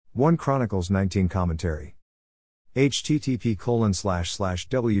1 Chronicles 19 Commentary.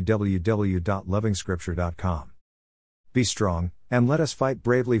 http://www.lovingscripture.com. Be strong, and let us fight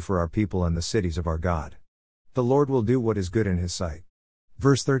bravely for our people and the cities of our God. The Lord will do what is good in his sight.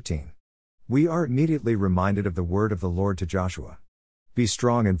 Verse 13. We are immediately reminded of the word of the Lord to Joshua. Be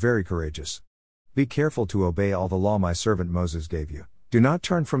strong and very courageous. Be careful to obey all the law my servant Moses gave you. Do not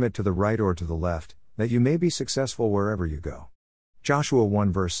turn from it to the right or to the left, that you may be successful wherever you go. Joshua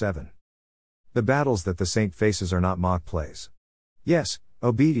 1 verse 7. The battles that the saint faces are not mock plays. Yes,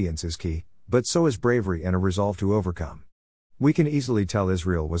 obedience is key, but so is bravery and a resolve to overcome. We can easily tell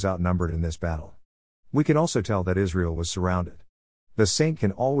Israel was outnumbered in this battle. We can also tell that Israel was surrounded. The saint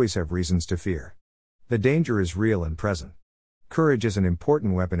can always have reasons to fear. The danger is real and present. Courage is an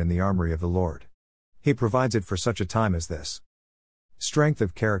important weapon in the armory of the Lord. He provides it for such a time as this. Strength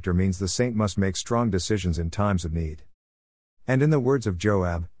of character means the saint must make strong decisions in times of need. And in the words of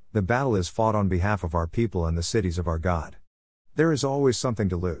Joab, the battle is fought on behalf of our people and the cities of our God. There is always something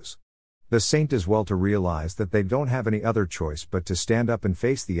to lose. The saint does well to realize that they don't have any other choice but to stand up and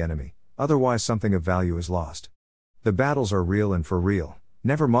face the enemy, otherwise something of value is lost. The battles are real and for real,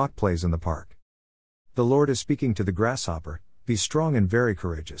 never mock plays in the park. The Lord is speaking to the grasshopper, be strong and very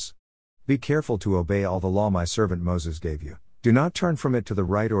courageous. Be careful to obey all the law my servant Moses gave you. Do not turn from it to the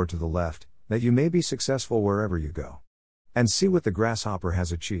right or to the left, that you may be successful wherever you go. And see what the grasshopper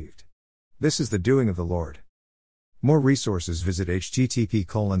has achieved. This is the doing of the Lord. More resources visit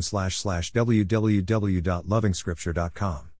http://www.lovingscripture.com.